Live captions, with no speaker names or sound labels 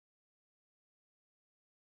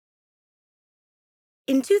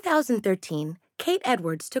In 2013, Kate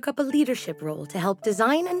Edwards took up a leadership role to help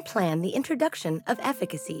design and plan the introduction of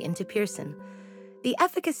efficacy into Pearson. The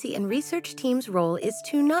efficacy and research team's role is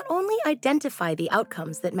to not only identify the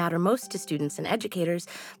outcomes that matter most to students and educators,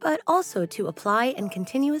 but also to apply and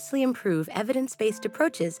continuously improve evidence-based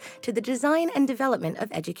approaches to the design and development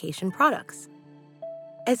of education products.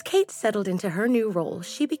 As Kate settled into her new role,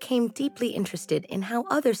 she became deeply interested in how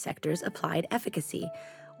other sectors applied efficacy.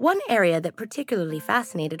 One area that particularly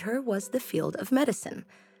fascinated her was the field of medicine.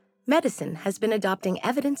 Medicine has been adopting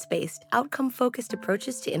evidence-based, outcome-focused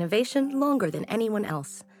approaches to innovation longer than anyone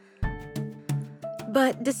else.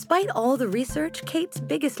 But despite all the research, Kate's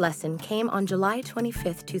biggest lesson came on July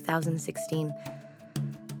 25, 2016.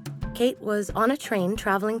 Kate was on a train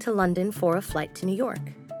traveling to London for a flight to New York,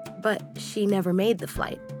 but she never made the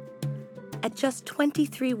flight. At just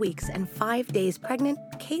 23 weeks and 5 days pregnant,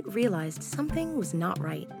 Kate realized something was not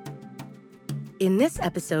right. In this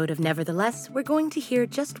episode of Nevertheless, we're going to hear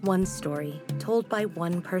just one story, told by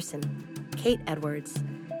one person, Kate Edwards.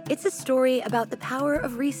 It's a story about the power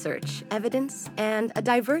of research, evidence, and a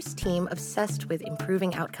diverse team obsessed with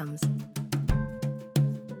improving outcomes.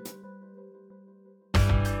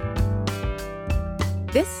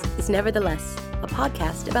 This is Nevertheless, a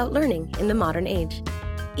podcast about learning in the modern age.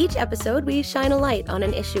 Each episode, we shine a light on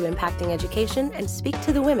an issue impacting education and speak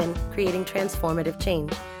to the women creating transformative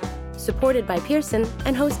change. Supported by Pearson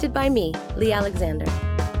and hosted by me, Lee Alexander.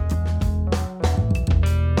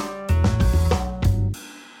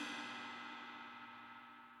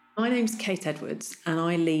 My name's Kate Edwards, and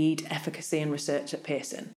I lead efficacy and research at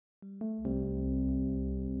Pearson.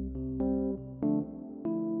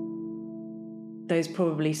 Those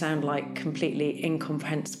probably sound like completely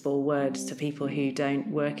incomprehensible words to people who don't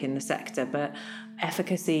work in the sector, but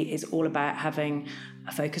efficacy is all about having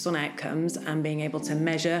a focus on outcomes and being able to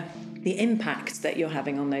measure the impact that you're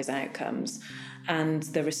having on those outcomes. And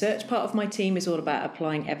the research part of my team is all about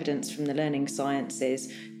applying evidence from the learning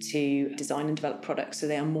sciences to design and develop products so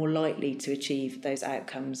they are more likely to achieve those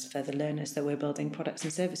outcomes for the learners that we're building products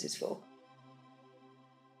and services for.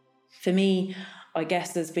 For me, I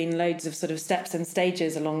guess there's been loads of sort of steps and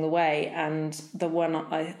stages along the way, and the one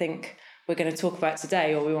I think we're going to talk about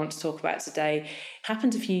today, or we want to talk about today,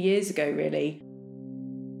 happened a few years ago, really.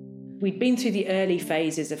 We'd been through the early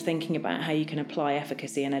phases of thinking about how you can apply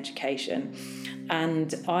efficacy in education,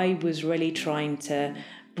 and I was really trying to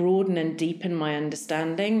broaden and deepen my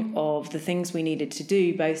understanding of the things we needed to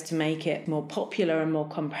do, both to make it more popular and more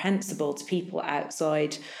comprehensible to people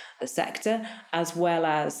outside the sector, as well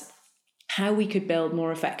as how we could build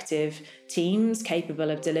more effective teams capable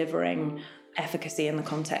of delivering efficacy in the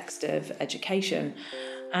context of education.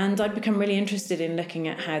 And I'd become really interested in looking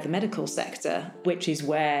at how the medical sector, which is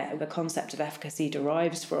where the concept of efficacy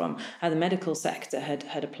derives from, how the medical sector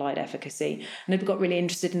had applied efficacy. And I'd got really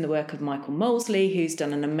interested in the work of Michael Molesley, who's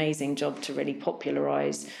done an amazing job to really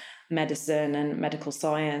popularise medicine and medical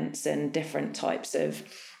science and different types of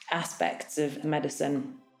aspects of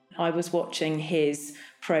medicine. I was watching his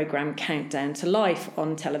programme Countdown to Life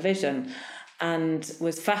on television and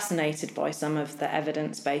was fascinated by some of the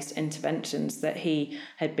evidence-based interventions that he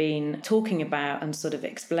had been talking about and sort of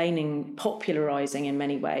explaining, popularising in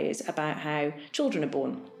many ways about how children are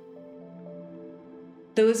born.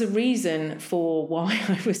 There was a reason for why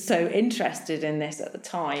I was so interested in this at the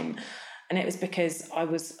time, and it was because I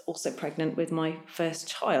was also pregnant with my first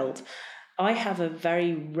child. I have a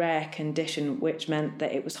very rare condition which meant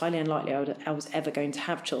that it was highly unlikely I was ever going to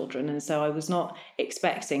have children, and so I was not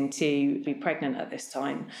expecting to be pregnant at this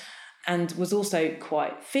time, and was also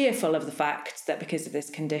quite fearful of the fact that because of this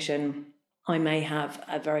condition I may have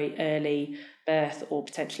a very early birth or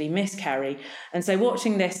potentially miscarry. And so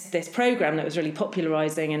watching this programme that was really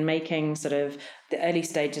popularising and making sort of the early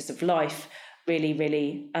stages of life really,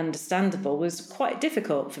 really understandable was quite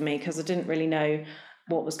difficult for me because I didn't really know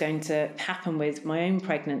what was going to happen with my own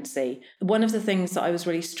pregnancy. One of the things that I was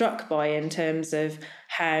really struck by in terms of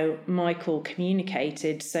how Michael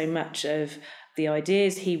communicated so much of the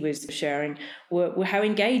ideas he was sharing were how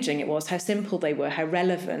engaging it was, how simple they were, how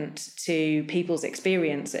relevant to people's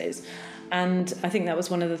experiences. And I think that was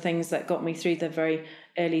one of the things that got me through the very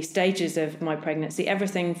early stages of my pregnancy.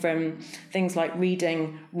 Everything from things like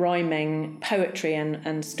reading, rhyming, poetry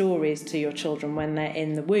and stories to your children when they're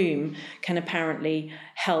in the womb can apparently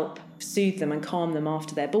help soothe them and calm them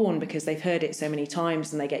after they're born because they've heard it so many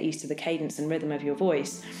times and they get used to the cadence and rhythm of your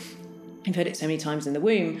voice. You've heard it so many times in the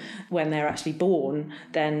womb. When they're actually born,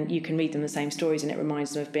 then you can read them the same stories and it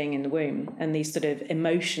reminds them of being in the womb. And these sort of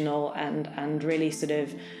emotional and really sort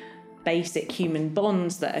of basic human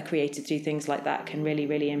bonds that are created through things like that can really,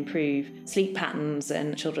 really improve sleep patterns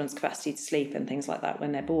and children's capacity to sleep and things like that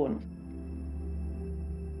when they're born.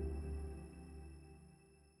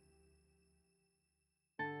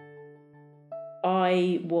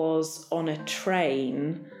 I was on a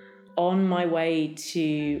train on my way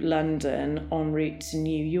to London en route to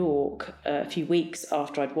New York a few weeks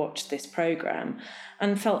after I'd watched this programme,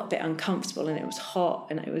 and felt a bit uncomfortable, and it was hot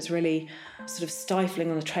and it was really sort of stifling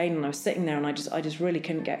on the train, and I was sitting there and I just really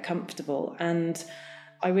couldn't get comfortable, and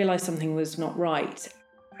I realised something was not right.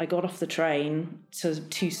 I got off the train to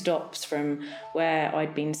 2 stops from where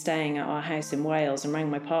I'd been staying at our house in Wales and rang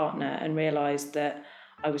my partner and realised that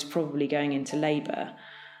I was probably going into labour.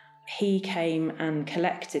 He came and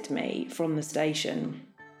collected me from the station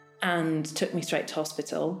and took me straight to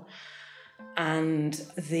hospital, and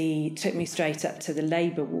took me straight up to the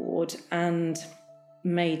labour ward and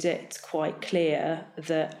made it quite clear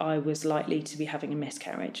that I was likely to be having a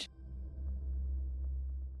miscarriage.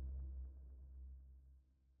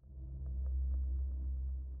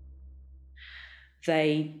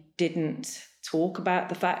 They didn't talk about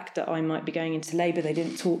the fact that I might be going into labour. They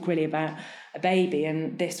didn't talk really about a baby,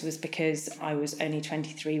 and this was because I was only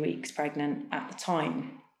 23 weeks pregnant at the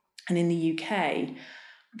time. And in the UK,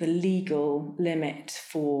 the legal limit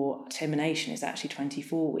for termination is actually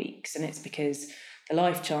 24 weeks, and it's because the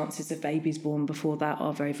life chances of babies born before that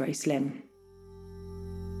are very, very slim.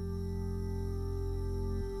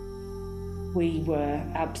 We were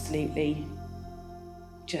absolutely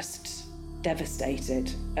just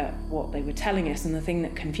devastated at what they were telling us, and the thing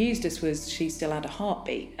that confused us was she still had a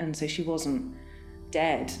heartbeat, and so she wasn't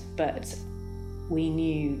dead, but we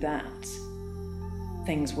knew that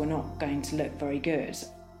things were not going to look very good.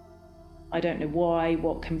 I don't know why,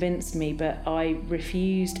 what convinced me, but I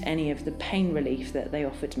refused any of the pain relief that they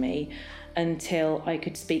offered me until I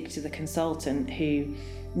could speak to the consultant who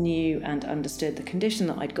knew and understood the condition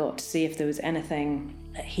that I'd got, to see if there was anything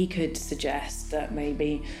that he could suggest that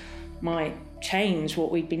maybe might change what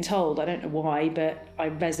we'd been told. I don't know why, but I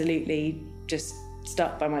resolutely just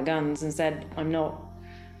stuck by my guns and said, I'm not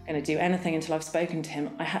going to do anything until I've spoken to him.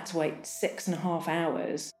 I had to wait 6.5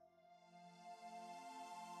 hours.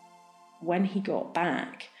 When he got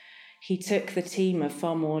back, he took the team of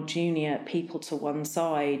far more junior people to one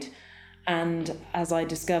side, and as I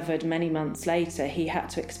discovered many months later, he had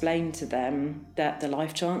to explain to them that the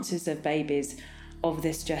life chances of babies of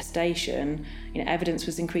this gestation, evidence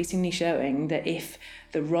was increasingly showing that if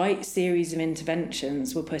the right series of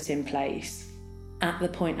interventions were put in place at the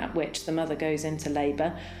point at which the mother goes into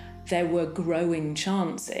labour, there were growing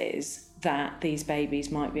chances that these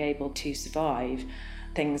babies might be able to survive.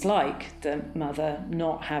 Things like the mother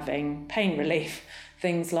not having pain relief,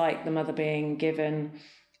 things like the mother being given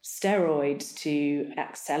steroids to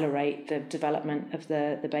accelerate the development of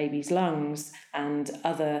the baby's lungs, and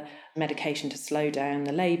other medication to slow down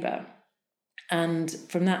the labour. And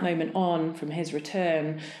from that moment on, from his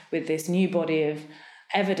return with this new body of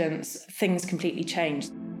evidence, things completely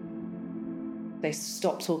changed. They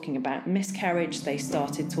stopped talking about miscarriage. They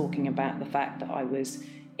started talking about the fact that I was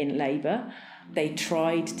in labour. They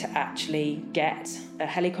tried to actually get a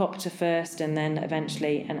helicopter first and then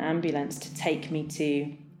eventually an ambulance to take me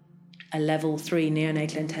to a level 3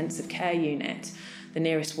 neonatal intensive care unit. The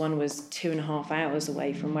nearest one was 2.5 hours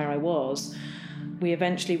away from where I was. We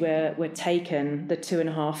eventually were taken the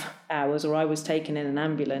 2.5 hours, or I was taken in an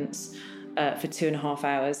ambulance for 2.5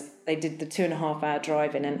 hours. They did the 2.5 hour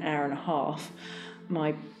drive in an hour and a half.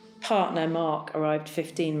 My partner, Mark, arrived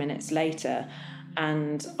 15 minutes later,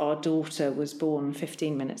 and our daughter was born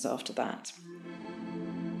 15 minutes after that.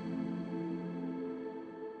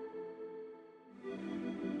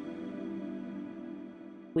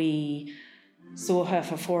 We saw her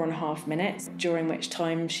for 4.5 minutes, during which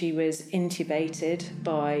time she was intubated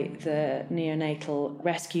by the neonatal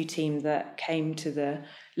rescue team that came to the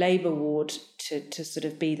labour ward to sort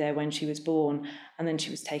of be there when she was born, and then she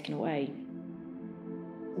was taken away.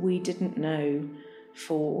 We didn't know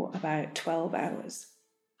for about 12 hours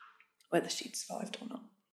whether she'd survived or not.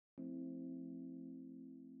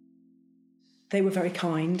 They were very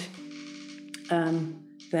kind.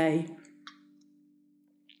 They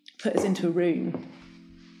put us into a room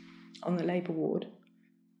on the labour ward.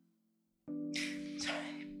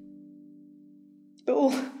 Sorry. But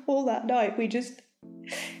all that night we just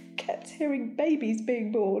kept hearing babies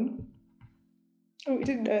being born, and we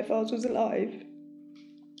didn't know if ours was alive.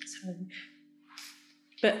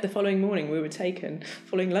 But the following morning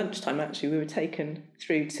following lunchtime actually, we were taken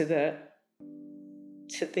through to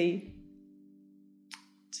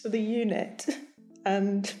the unit,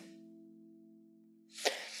 and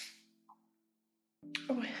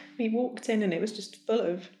we walked in and it was just full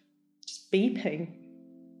of just beeping.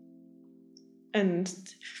 And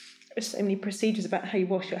there's so many procedures about how you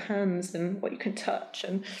wash your hands and what you can touch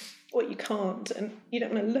and what you can't. And you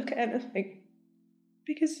don't want to look at anything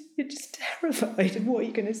because you're just terrified of what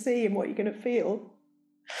you're going to see and what you're going to feel.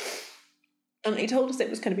 And they told us it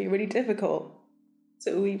was going to be really difficult.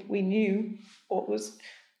 So we knew what was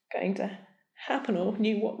going to happen or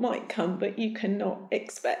knew what might come, but you cannot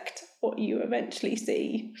expect what you eventually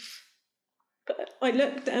see. But I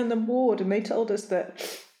looked down the ward and they told us that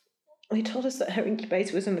her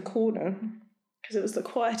incubator was in the corner because it was the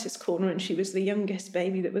quietest corner and she was the youngest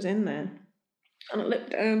baby that was in there. And I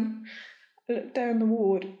looked down the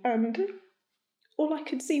ward and all I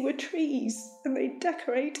could see were trees, and they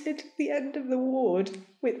decorated the end of the ward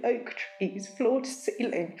with oak trees, floor to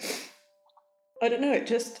ceiling. I don't know, it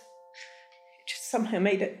just somehow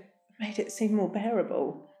made it seem more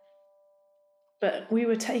bearable. But we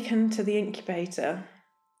were taken to the incubator,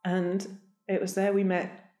 and it was there we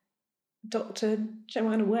met Dr.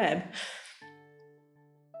 Joanna Webb,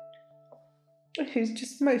 who's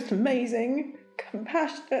just the most amazing,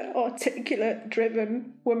 compassionate, articulate,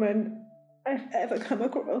 driven woman I've ever come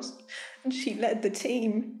across. And she led the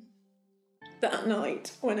team that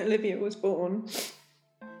night when Olivia was born.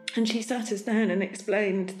 And she sat us down and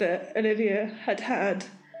explained that Olivia had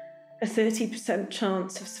a 30%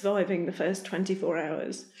 chance of surviving the first 24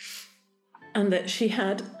 hours, and that she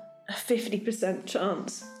had a 50%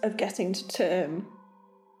 chance of getting to term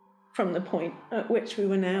from the point at which we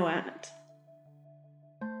were now at.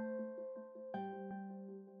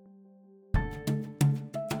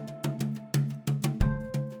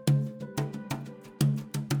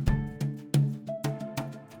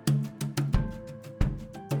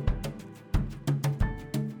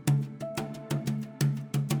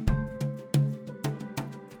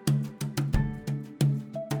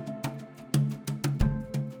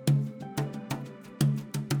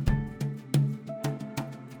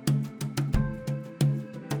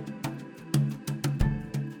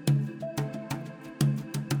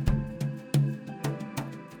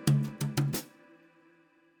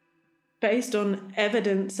 Based on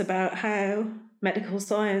evidence about how medical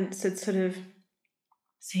science had sort of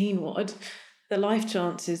seen what the life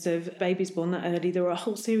chances of babies born that early, there were a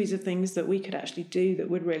whole series of things that we could actually do that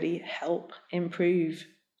would really help improve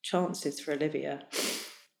chances for Olivia.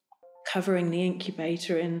 Covering the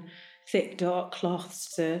incubator in thick, dark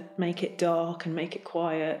cloths to make it dark and make it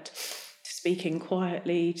quiet, to speaking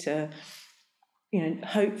quietly, to,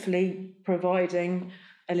 hopefully providing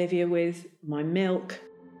Olivia with my milk.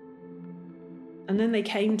 And then they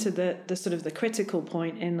came to the sort of the critical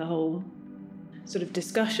point in the whole sort of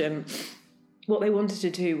discussion. What they wanted to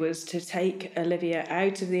do was to take Olivia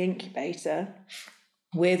out of the incubator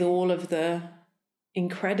with all of the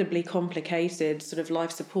incredibly complicated sort of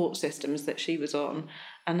life support systems that she was on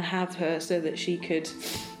and have her so that she could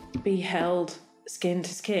be held skin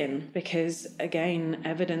to skin, because again,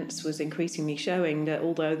 evidence was increasingly showing that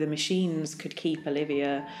although the machines could keep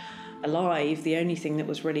Olivia alive, the only thing that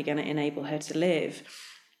was really going to enable her to live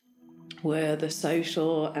were the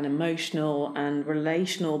social and emotional and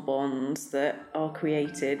relational bonds that are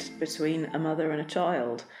created between a mother and a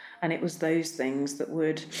child. And it was those things that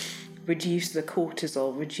would reduce the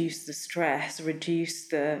cortisol, reduce the stress, reduce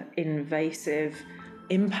the invasive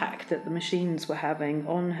impact that the machines were having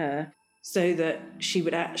on her, so that she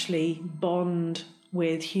would actually bond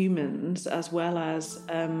with humans as well as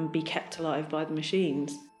be kept alive by the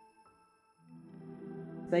machines.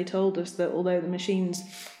 They told us that although the machines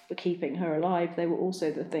were keeping her alive, they were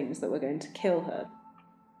also the things that were going to kill her.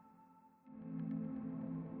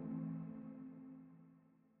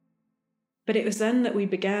 But it was then that we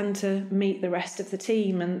began to meet the rest of the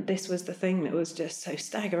team, and this was the thing that was just so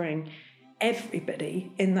staggering.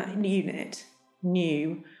 Everybody in that unit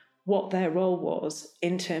knew what their role was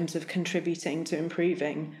in terms of contributing to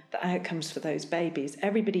improving the outcomes for those babies.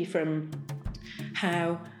 Everybody from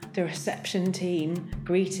how the reception team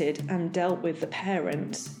greeted and dealt with the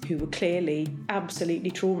parents who were clearly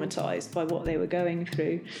absolutely traumatised by what they were going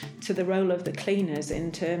through, to the role of the cleaners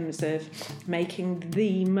in terms of making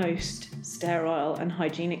the most sterile and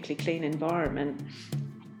hygienically clean environment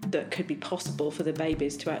that could be possible for the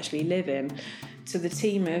babies to actually live in, to the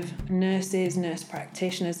team of nurses, nurse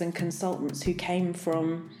practitioners and consultants who came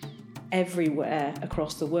from everywhere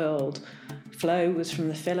across the world. Flo was from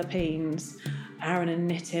the Philippines. Aaron and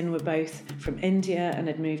Nitin were both from India and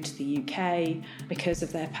had moved to the UK because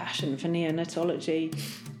of their passion for neonatology.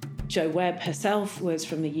 Jo Webb herself was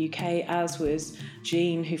from the UK, as was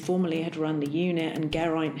Jean, who formerly had run the unit, and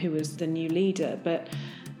Geraint, who was the new leader. But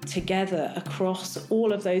together across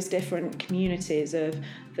all of those different communities of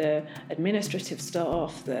the administrative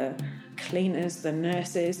staff, the cleaners, the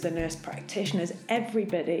nurses, the nurse practitioners.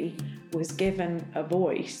 Everybody was given a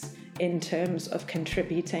voice in terms of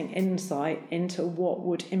contributing insight into what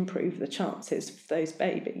would improve the chances of those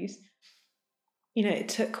babies. You know, it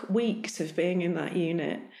took weeks of being in that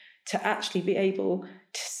unit to actually be able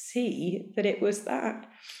to see that it was that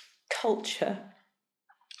culture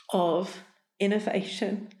of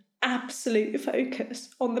innovation, absolute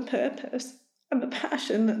focus on the purpose and the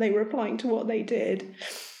passion that they were applying to what they did,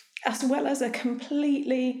 as well as a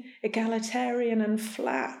completely egalitarian and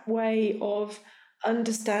flat way of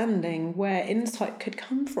understanding where insight could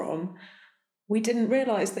come from. We didn't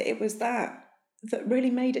realise that it was that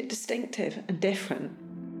really made it distinctive and different.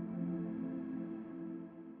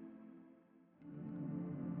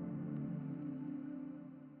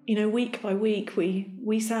 You know, week by week,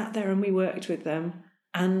 we sat there and we worked with them,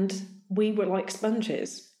 and we were like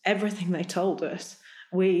sponges. Everything they told us,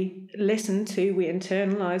 we listened to, we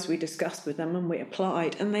internalised, we discussed with them, and we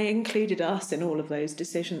applied. And they included us in all of those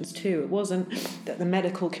decisions too. It wasn't that the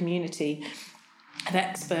medical community of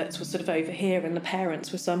experts were sort of over here and the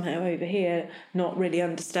parents were somehow over here, not really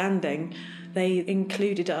understanding. They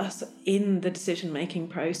included us in the decision-making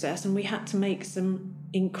process, and we had to make some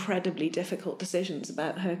incredibly difficult decisions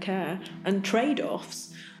about her care and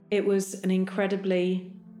trade-offs. It was an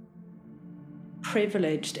incredibly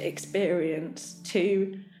privileged experience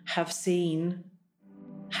to have seen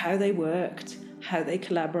how they worked, how they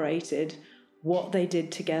collaborated, what they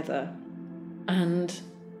did together. And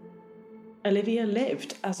Olivia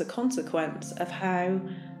lived as a consequence of how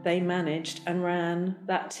they managed and ran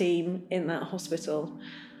that team in that hospital.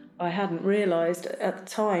 I hadn't realised at the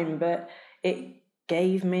time, but it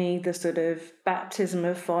gave me the sort of baptism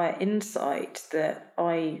of fire insight that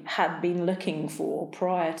I had been looking for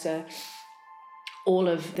prior to all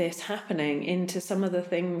of this happening, into some of the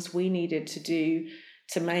things we needed to do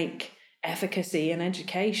to make efficacy and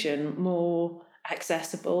education more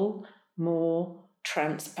accessible, more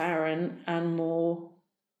transparent and more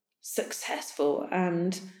successful.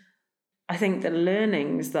 And I think the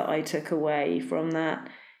learnings that I took away from that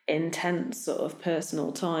intense sort of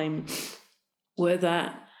personal time were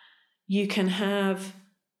that you can have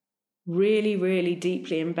really, really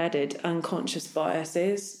deeply embedded unconscious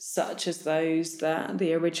biases, such as those that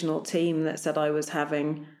the original team that said I was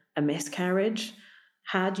having a miscarriage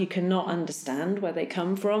had. You cannot understand where they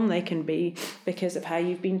come from. They can be because of how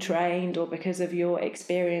you've been trained or because of your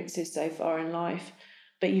experiences so far in life.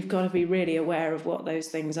 But you've got to be really aware of what those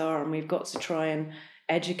things are, and we've got to try and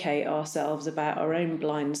educate ourselves about our own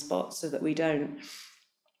blind spots so that we don't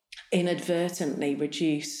inadvertently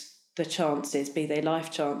reduce the chances, be they life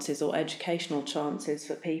chances or educational chances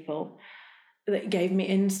for people. That gave me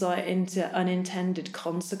insight into unintended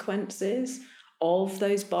consequences of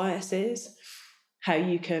those biases, how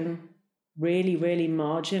you can really, really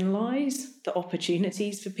marginalise the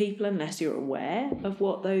opportunities for people unless you're aware of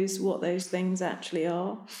what those things actually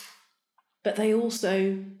are. But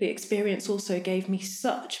the experience also gave me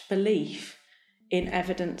such belief in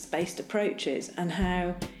evidence-based approaches, and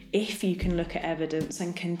how if you can look at evidence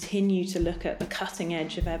and continue to look at the cutting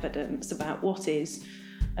edge of evidence about what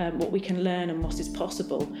we can learn and what is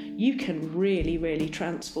possible, you can really, really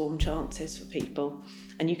transform chances for people.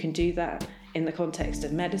 And you can do that in the context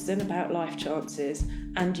of medicine about life chances,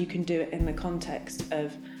 and you can do it in the context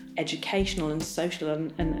of educational and social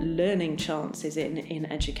and learning chances in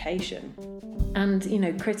education. And, you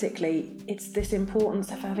know, critically, it's this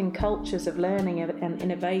importance of having cultures of learning and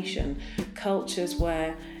innovation, cultures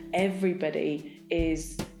where everybody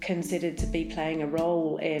is considered to be playing a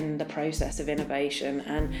role in the process of innovation,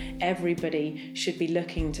 and everybody should be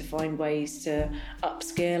looking to find ways to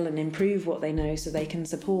upskill and improve what they know so they can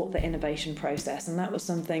support the innovation process. And that was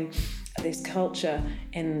something, this culture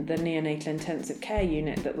in the neonatal intensive care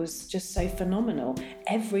unit, that was just so phenomenal.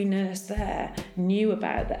 Every nurse there knew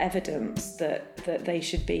about the evidence that they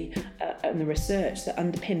should be and the research that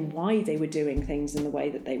underpinned why they were doing things in the way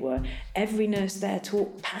that they were. Every nurse there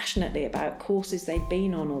talked passionately about courses they'd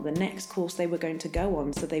been on or the next course they were going to go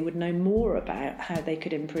on, so they would know more about how they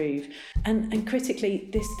could improve. And critically,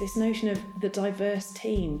 this notion of the diverse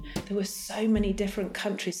team. There were so many different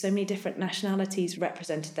countries, so many different nationalities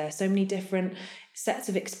represented there, so many different sets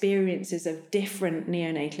of experiences of different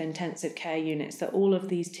neonatal intensive care units that all of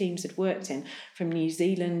these teams had worked in, from New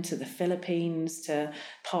Zealand to the Philippines to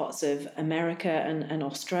parts of America and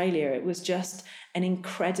Australia. It was just an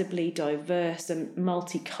incredibly diverse and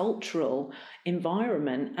multicultural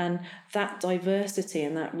environment. And that diversity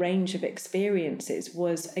and that range of experiences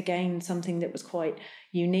was, again, something that was quite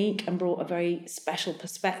unique and brought a very special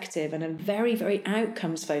perspective and a very, very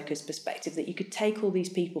outcomes-focused perspective, that you could take all these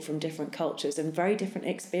people from different cultures and very different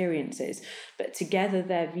experiences, but together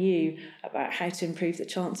their view about how to improve the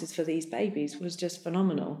chances for these babies was just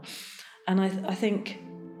phenomenal. And I think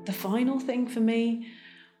the final thing for me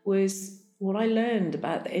was what I learned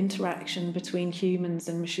about the interaction between humans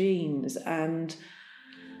and machines. And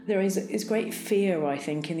there is great fear, I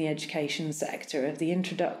think, in the education sector of the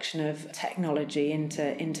introduction of technology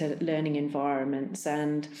into learning environments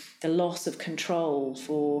and the loss of control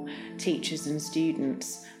for teachers and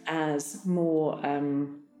students as more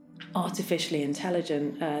artificially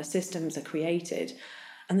intelligent systems are created.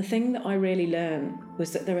 And the thing that I really learned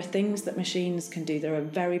was that there are things that machines can do. There are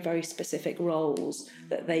very, very specific roles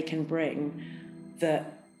that they can bring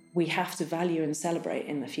that we have to value and celebrate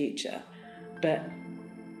in the future. But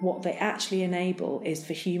what they actually enable is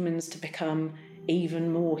for humans to become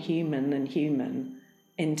even more human than human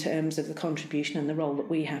in terms of the contribution and the role that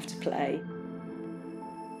we have to play.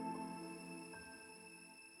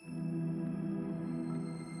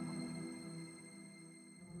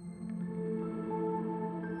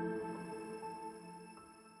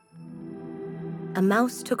 A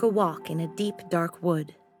mouse took a walk in a deep, dark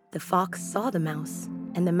wood. The fox saw the mouse,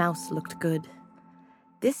 and the mouse looked good.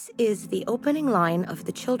 This is the opening line of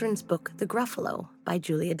the children's book, The Gruffalo, by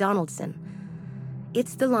Julia Donaldson.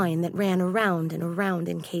 It's the line that ran around and around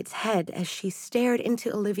in Kate's head as she stared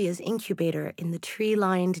into Olivia's incubator in the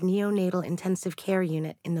tree-lined neonatal intensive care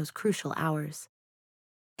unit in those crucial hours.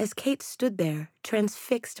 As Kate stood there,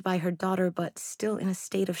 transfixed by her daughter but still in a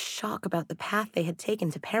state of shock about the path they had taken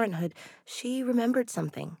to parenthood, she remembered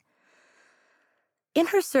something. In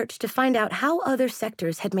her search to find out how other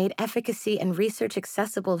sectors had made efficacy and research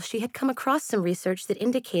accessible, she had come across some research that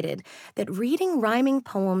indicated that reading rhyming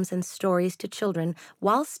poems and stories to children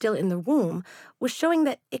while still in the womb was showing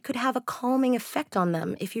that it could have a calming effect on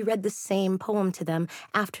them if you read the same poem to them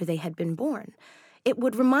after they had been born. It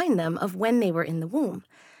would remind them of when they were in the womb.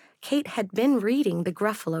 Kate had been reading The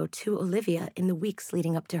Gruffalo to Olivia in the weeks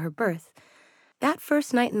leading up to her birth. That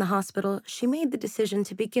first night in the hospital, she made the decision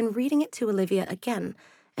to begin reading it to Olivia again,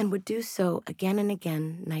 and would do so again and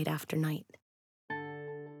again, night after night.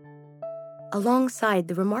 Alongside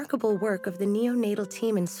the remarkable work of the neonatal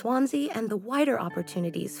team in Swansea and the wider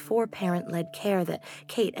opportunities for parent-led care that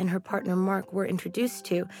Kate and her partner Mark were introduced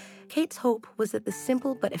to, Kate's hope was that the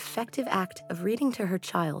simple but effective act of reading to her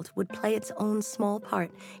child would play its own small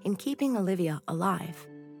part in keeping Olivia alive.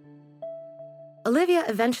 Olivia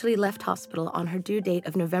eventually left hospital on her due date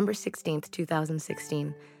of November 16,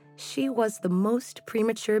 2016. She was the most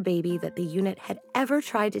premature baby that the unit had ever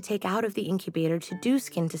tried to take out of the incubator to do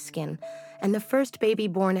skin-to-skin, and the first baby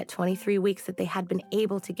born at 23 weeks that they had been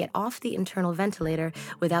able to get off the internal ventilator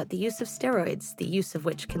without the use of steroids, the use of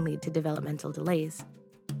which can lead to developmental delays.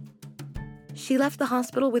 She left the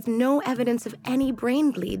hospital with no evidence of any brain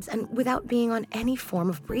bleeds and without being on any form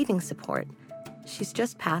of breathing support. She's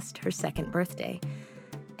just passed her second birthday.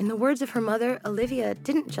 In the words of her mother, Olivia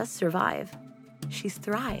didn't just survive, she's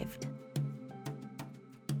thrived.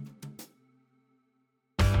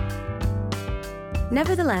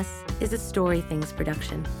 Nevertheless is a Story Things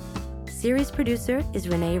production. Series producer is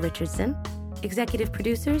Renee Richardson. Executive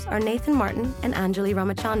producers are Nathan Martin and Anjali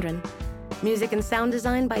Ramachandran. Music and sound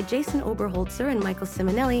design by Jason Oberholzer and Michael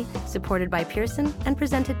Simonelli, supported by Pearson and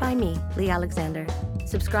presented by me, Lee Alexander.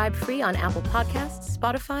 Subscribe free on Apple Podcasts,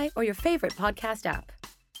 Spotify, or your favorite podcast app.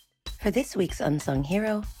 For this week's Unsung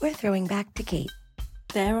Hero, we're throwing back to Kate.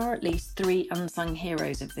 There are at least 3 unsung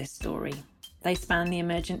heroes of this story. They span the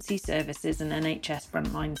emergency services and NHS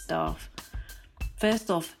frontline staff. First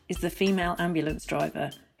off is the female ambulance driver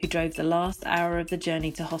who drove the last hour of the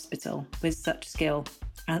journey to hospital with such skill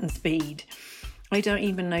and speed. I don't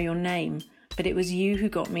even know your name, but it was you who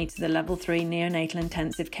got me to the level 3 neonatal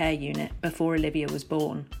intensive care unit before Olivia was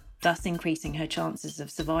born, thus increasing her chances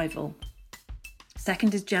of survival.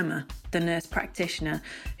 Second is Gemma, the nurse practitioner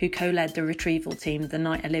who co-led the retrieval team the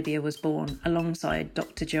night Olivia was born alongside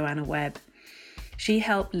Dr. Joanna Webb. She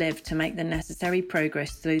helped Liv to make the necessary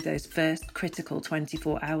progress through those first critical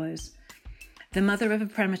 24 hours. The mother of a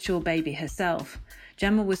premature baby herself,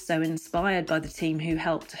 Gemma was so inspired by the team who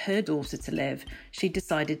helped her daughter to live, she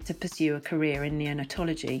decided to pursue a career in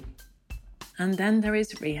neonatology. And then there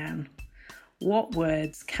is Rianne. What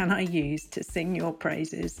words can I use to sing your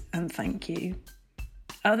praises and thank you?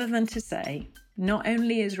 Other than to say, not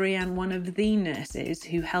only is Rianne one of the nurses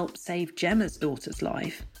who helped save Gemma's daughter's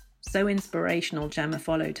life, So inspirational, Gemma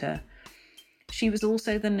followed her. She was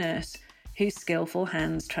also the nurse whose skillful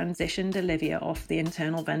hands transitioned Olivia off the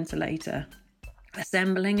internal ventilator,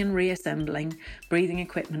 assembling and reassembling breathing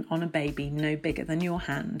equipment on a baby no bigger than your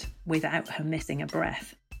hand without her missing a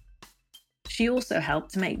breath. She also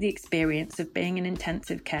helped to make the experience of being in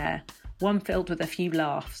intensive care one filled with a few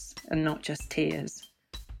laughs and not just tears.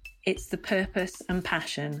 It's the purpose and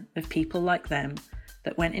passion of people like them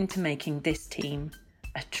that went into making this team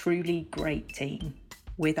a truly great team,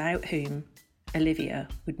 without whom Olivia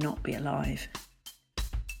would not be alive.